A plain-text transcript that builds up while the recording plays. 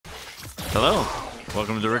Hello,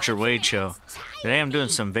 welcome to the Richard Wade Show. Today I'm doing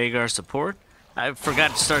some Veigar support. I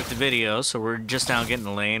forgot to start the video, so we're just now getting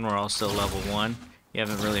the lane. We're all still level 1. You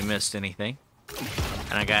haven't really missed anything.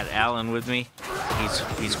 And I got Alan with me.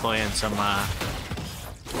 He's playing some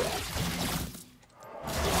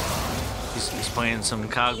he's playing some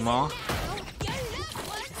Kog'maw.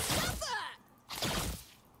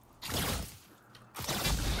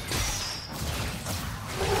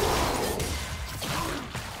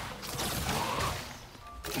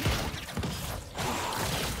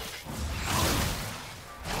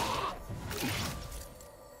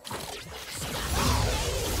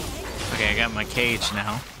 Okay, I got my cage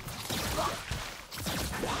now.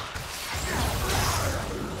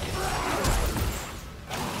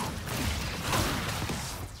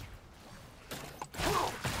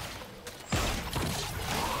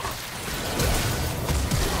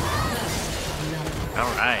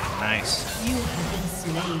 Alright, nice. You have been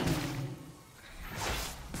slain.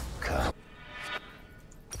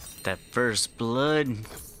 That first blood.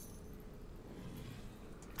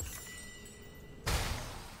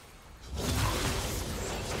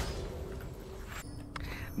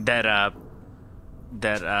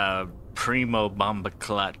 That Primo Bomba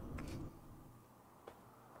Clot.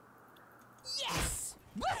 Yes.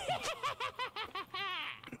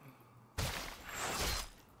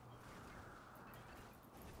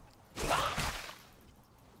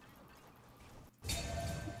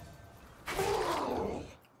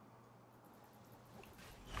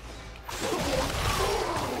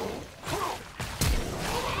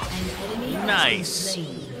 Nice.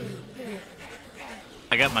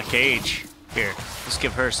 I got my cage. Here, let's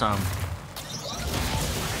give her some.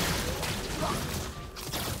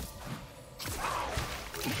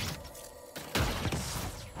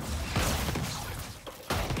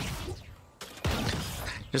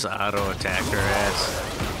 Just auto attack her ass.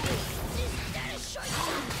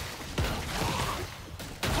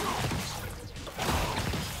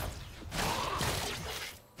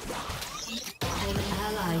 An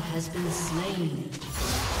ally has been slain.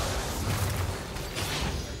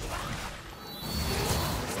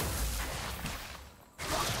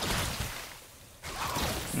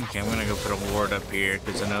 Okay, I'm gonna go put a ward up here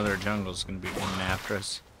because another jungle's gonna be coming after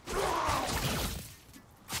us.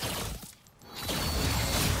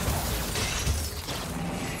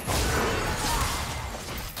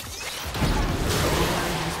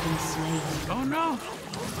 Oh no!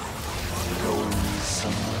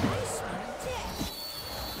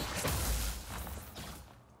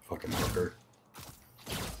 Fucking hooker.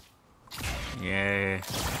 Yeah.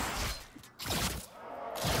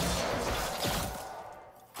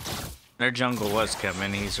 Their jungle was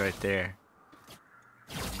coming, he's right there.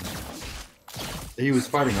 He was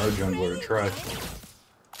fighting our jungler, trash.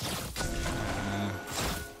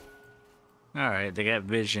 Alright, they got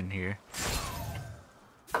vision here.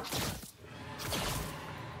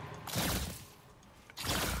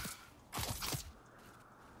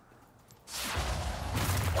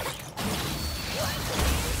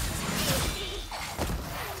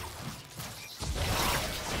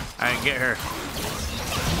 Alright, get her.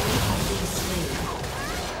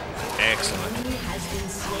 Excellent.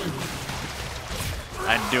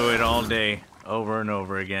 I'd do it all day, over and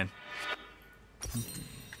over again.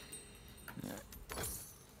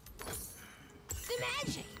 The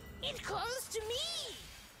magic, it calls to me.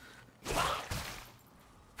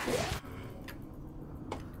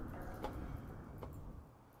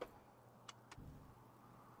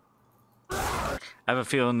 I have a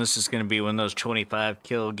feeling this is going to be one of those 25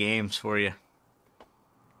 kill games for you.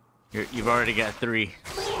 You've already got 3.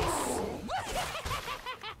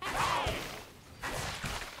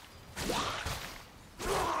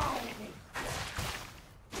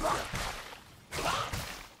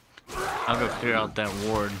 I'll go clear out that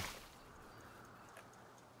ward.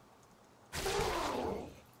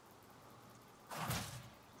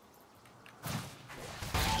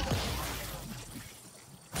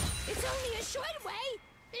 It's only a short way.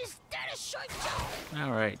 Is that a short jump?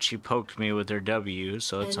 Alright, she poked me with her W,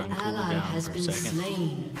 so it's on cooldown for a second.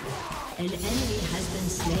 Slain. An enemy has been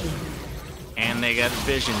slain. And they got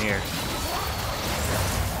vision here.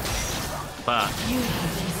 Fuck. You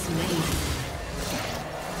have been slain.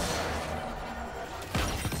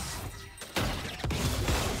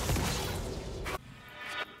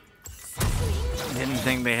 Didn't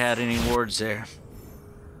think they had any wards there.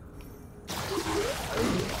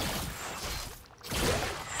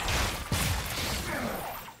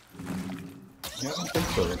 Yeah, I don't think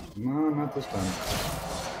so. No, not this time.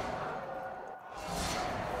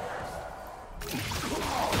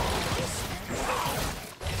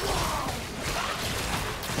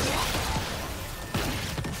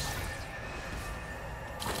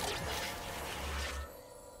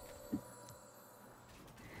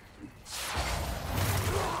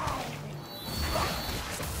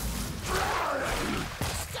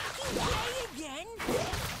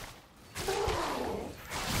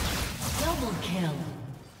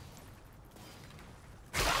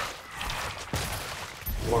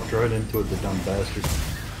 Walked right into it, the dumb bastard.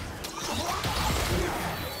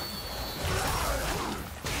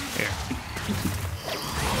 Here.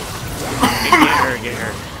 Get her, get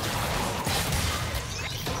her.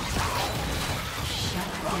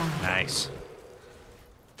 Nice.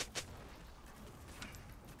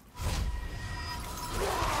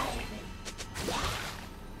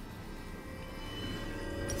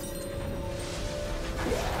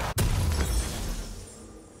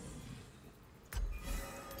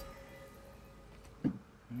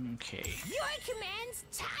 Okay. Your command's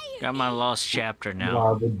tired. Got my lost chapter now.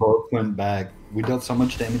 Wow, they both went back. We dealt so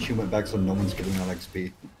much damage, he went back, so no one's getting that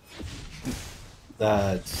XP.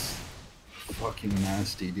 That's fucking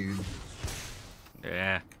nasty, dude.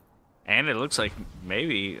 Yeah. And it looks like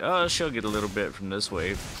maybe... Oh, she'll get a little bit from this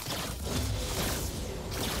wave.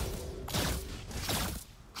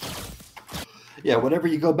 Yeah, whenever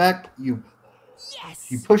you go back, you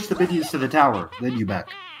push the minions to the tower, then you back.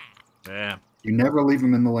 Yeah. You never leave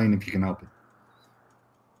them in the lane if you can help it.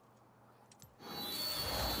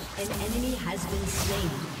 An enemy has been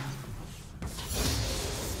slain.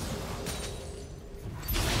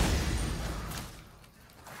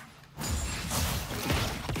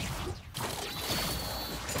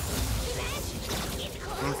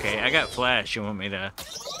 Okay, I got flash. You want me to...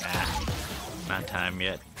 Nah, not time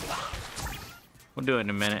yet. We'll do it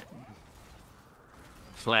in a minute.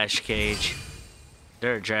 Flash cage.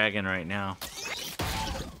 They're a dragon right now.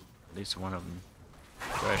 At least one of them.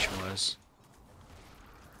 Fresh was.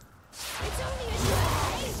 It's only a short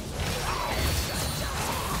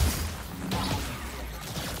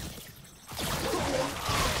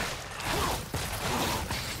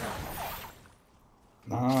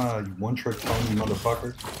Ah, you one-trick pony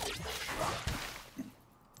motherfucker.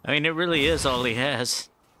 I mean, it really is all he has.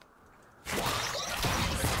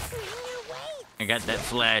 I got that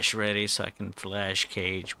flash ready so I can flash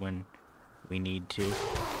cage when we need to.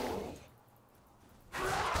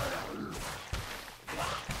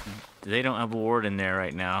 They don't have a ward in there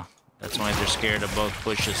right now. That's why they're scared of both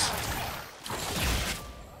pushes.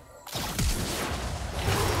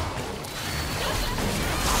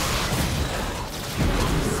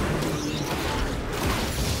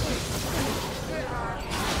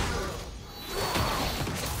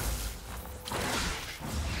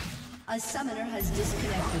 A summoner has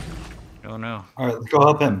disconnected. Oh no. Alright, let's go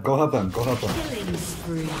help him. Go help him. Go help him. Killing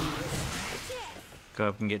spree. Go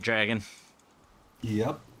up and get dragon.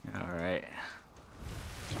 Yep. Alright.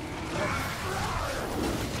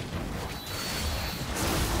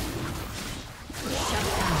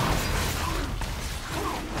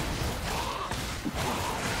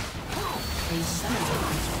 A summoner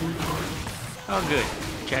has been Oh good.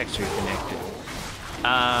 Jack's reconnected.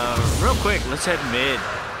 Real quick, let's head mid.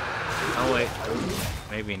 Oh wait.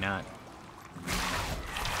 Maybe not.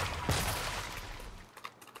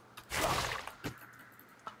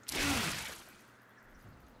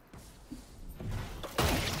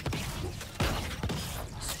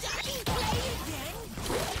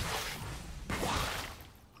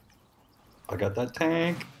 I got that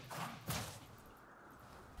tank.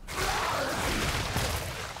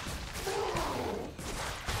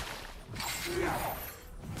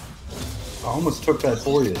 I almost took that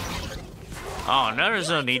for you. Oh, no, there's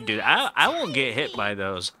no need to. I won't get hit by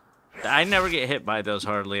those. I never get hit by those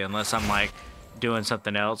hardly unless I'm like doing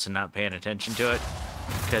something else and not paying attention to it.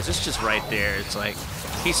 Because it's just right there. It's like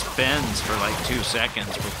he spins for like 2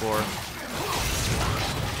 seconds before.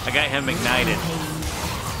 I got him ignited.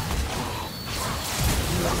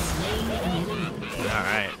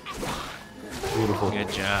 Alright. Beautiful. Good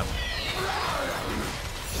job.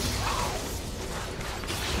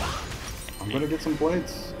 I'm gonna get some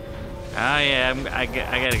plates. Oh yeah, I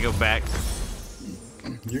gotta go back.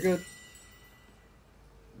 You're good.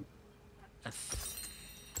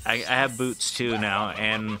 I have boots too now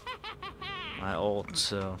and my ult,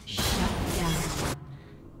 so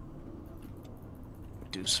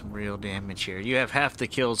do some real damage here. You have half the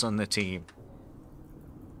kills on the team.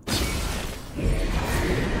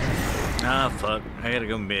 Ah, fuck. I gotta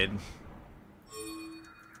go mid.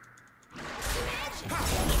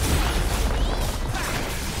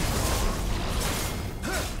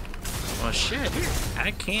 Well, shit.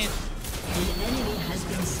 I can't. An enemy has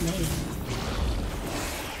been slain.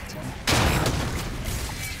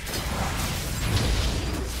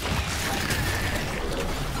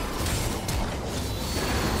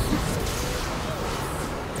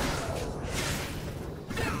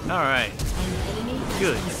 All right. An enemy has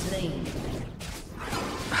Good. been slain.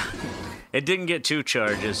 It didn't get 2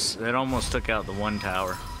 charges. It almost took out the 1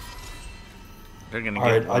 tower. They're gonna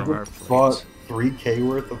Alright, get I one of our just plates. bought 3K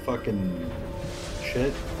worth of fucking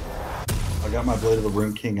shit. I got my Blade of the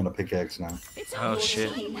Ruin King and a pickaxe now. Oh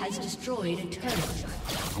shit. Team has destroyed a turret.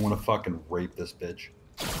 I want to fucking rape this bitch.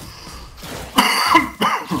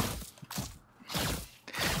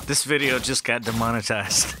 This video just got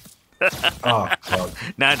demonetized. Oh, fuck.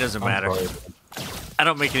 Nah, it doesn't I'm matter. sorry. I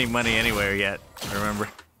don't make any money anywhere yet, remember?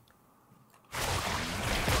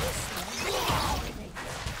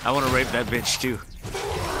 I want to rape that bitch too.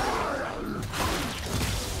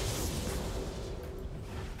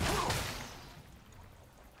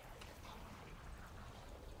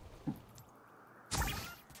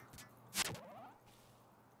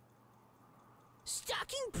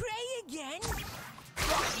 Stalking prey again?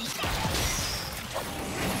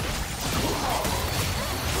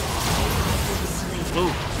 Ooh,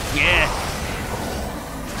 yeah.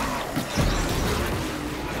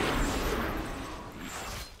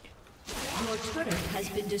 Your turret has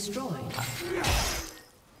been destroyed.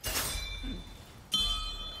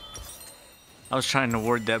 I was trying to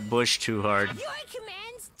ward that bush too hard. Your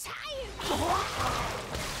commands tire me.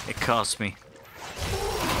 It cost me.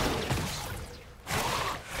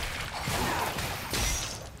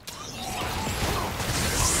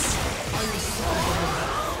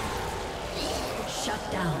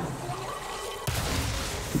 Shut down.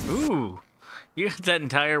 Ooh, you got that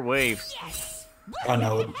entire wave. Yes. I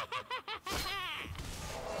know it.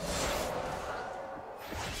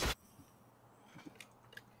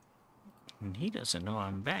 And he doesn't know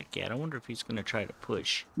I'm back yet. I wonder if he's gonna try to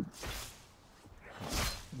push.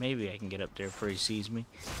 Maybe I can get up there before he sees me.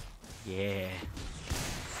 Yeah.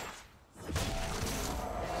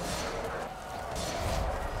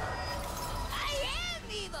 I am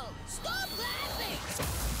evil. Stop laughing.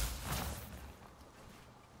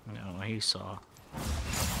 No, he saw.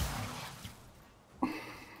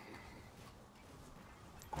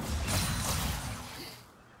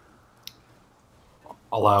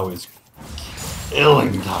 Allow his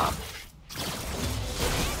killing top.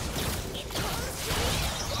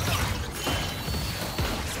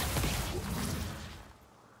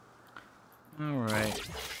 All right.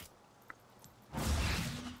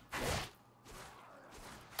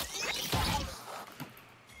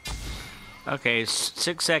 Okay,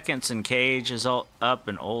 6 seconds and cage is all up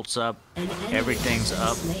and ult's up. An enemy Everything's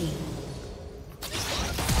has been up. slain.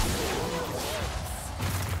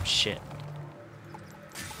 Shit.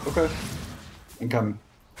 Okay. Incoming.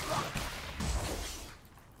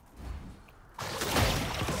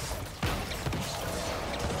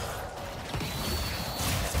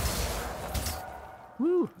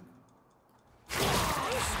 Woo.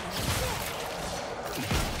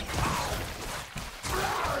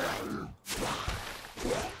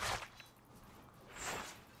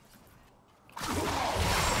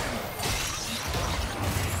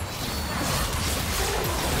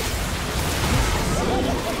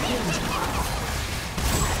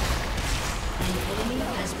 An enemy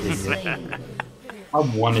has been slain. I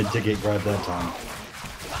wanted to get grabbed that time.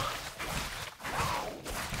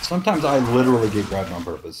 Sometimes I literally get grabbed on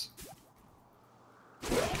purpose.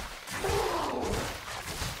 It's only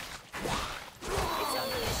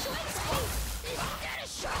a short escape. Instead of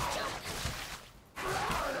short jump.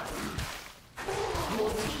 Your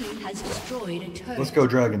team has destroyed a turret. Let's go,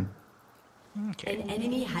 dragon. Okay, An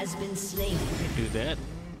enemy has been slain. do that.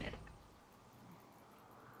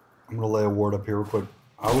 I'm gonna lay a ward up here real quick.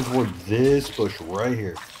 I would ward this bush right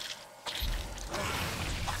here.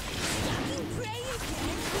 Stalking prey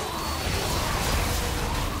again?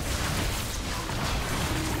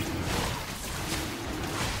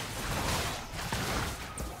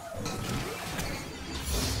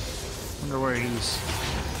 Wonder where he's.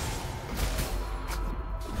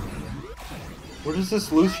 Where does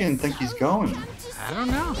this Lucian think he's going? I don't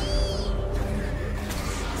know.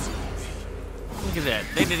 Look at that.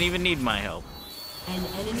 They didn't even need my help. An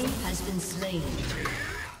enemy has been slain.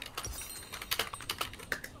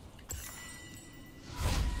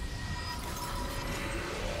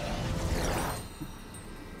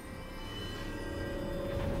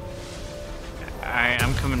 Alright,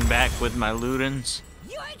 I'm coming back with my Ludens.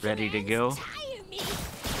 Your Ready to commands go? tire me.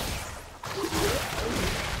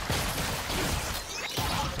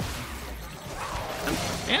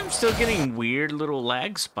 Yeah, I'm still getting weird little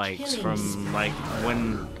lag spikes from like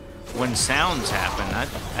when sounds happen.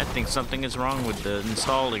 I think something is wrong with the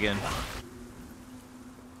install again.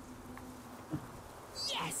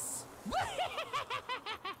 Yes.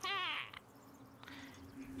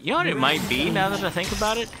 You know what it might be now that I think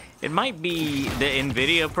about it? It might be the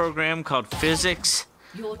NVIDIA program called Physics,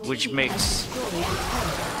 Your team which has makes destroyed a turret.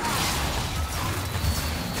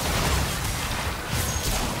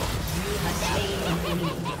 You have slain an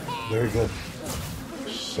enemy. Very good.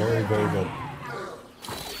 Very, very good.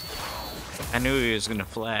 I knew he was gonna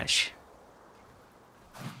flash.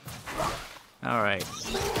 Alright.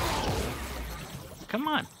 Come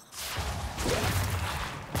on.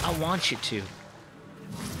 I want you to.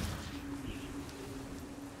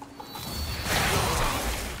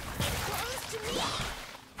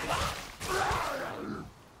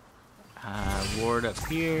 Ward up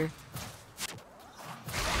here.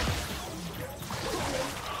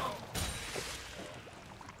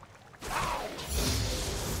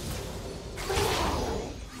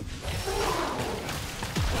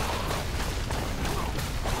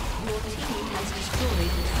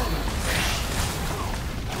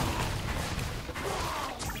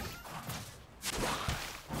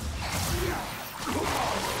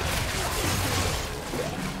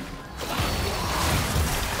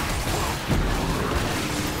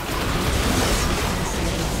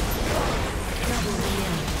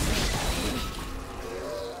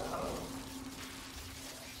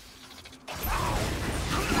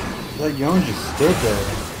 That Yon just stood there.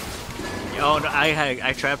 Oh, no,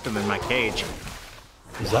 I trapped him in my cage.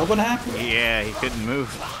 Is that what happened? Yeah, he couldn't move.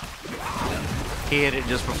 He hit it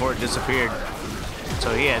just before it disappeared.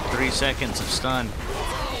 So he had 3 seconds of stun.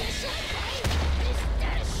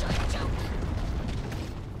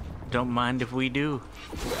 Don't mind if we do.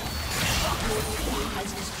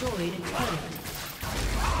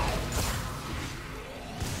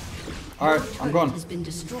 Alright, I'm going. Has been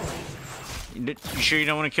destroyed. You sure you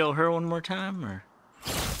don't want to kill her one more time, or?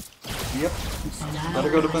 Yep. Gotta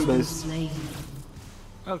go to bin base.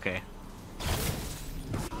 Okay.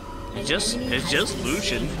 It's just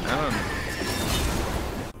Lucian.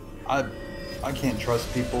 I can't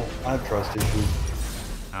trust people. I have trust issues.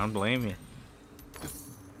 I don't blame you.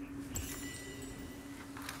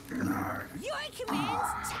 Your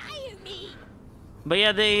commands tire me. But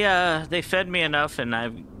yeah, they fed me enough, and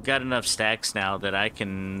I've got enough stacks now that I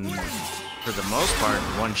can, for the most part,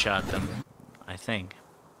 one-shot them. I think.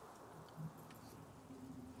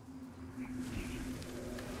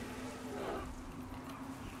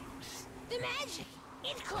 The magic,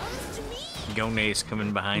 it comes to me. Yone's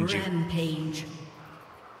coming behind you. Rampage.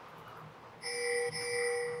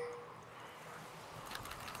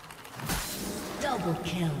 Double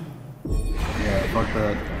kill. Yeah, fuck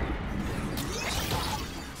that.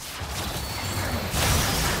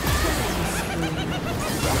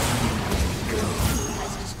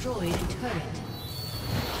 Has destroyed a turret.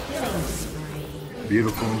 Killing spree.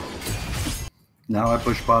 Beautiful. Now I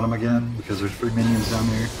push bottom again because there's 3 minions down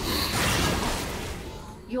there.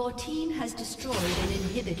 Your team has destroyed an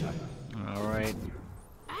inhibitor. Alright.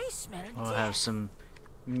 I smell We'll have some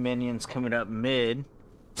minions coming up mid.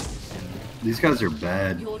 These guys are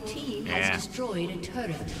bad. Your team Yeah. has destroyed a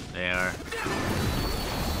turret. They are.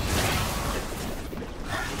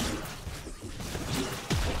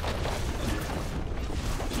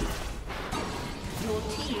 Your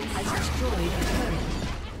team has destroyed a turret.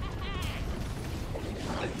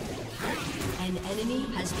 An enemy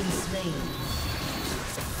has been slain.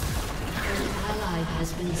 An ally has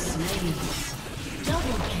been slain.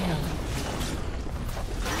 Double kill.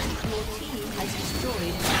 Your team has destroyed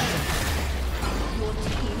a turret. Your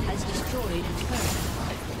team has destroyed a turret.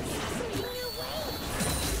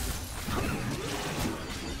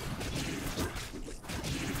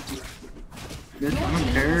 Bitch, I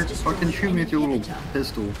don't care. Fucking shoot me with your little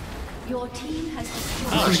pistol. Your team has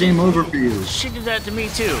destroyed. This is game over for you. She did that to me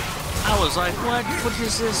too. I was like, what? What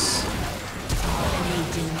is this?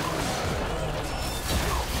 Dominating.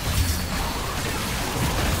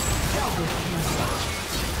 Double kill.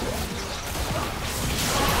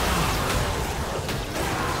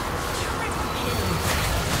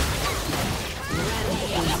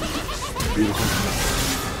 Beautiful.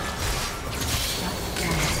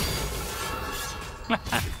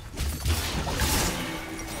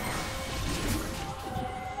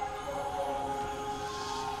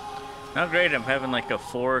 Not great. I'm having like a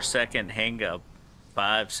 4-second hang up.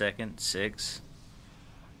 5 seconds, 6.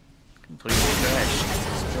 Completely crashed.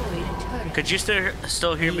 Destroyed a turret. Could you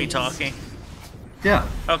still hear me talking? Yeah.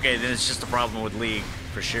 Okay, then it's just a problem with League,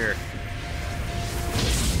 for sure.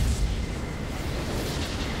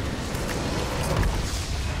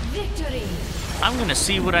 Victory. I'm gonna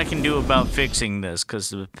see what I can do about fixing this,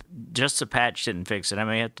 because just the patch didn't fix it. I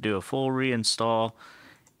may have to do a full reinstall,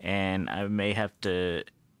 and I may have to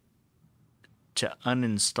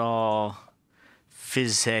uninstall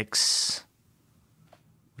PhysX,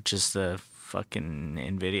 which is the fucking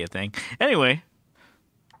NVIDIA thing. Anyway,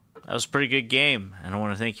 that was a pretty good game, and I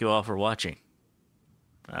want to thank you all for watching.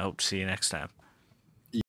 I hope to see you next time.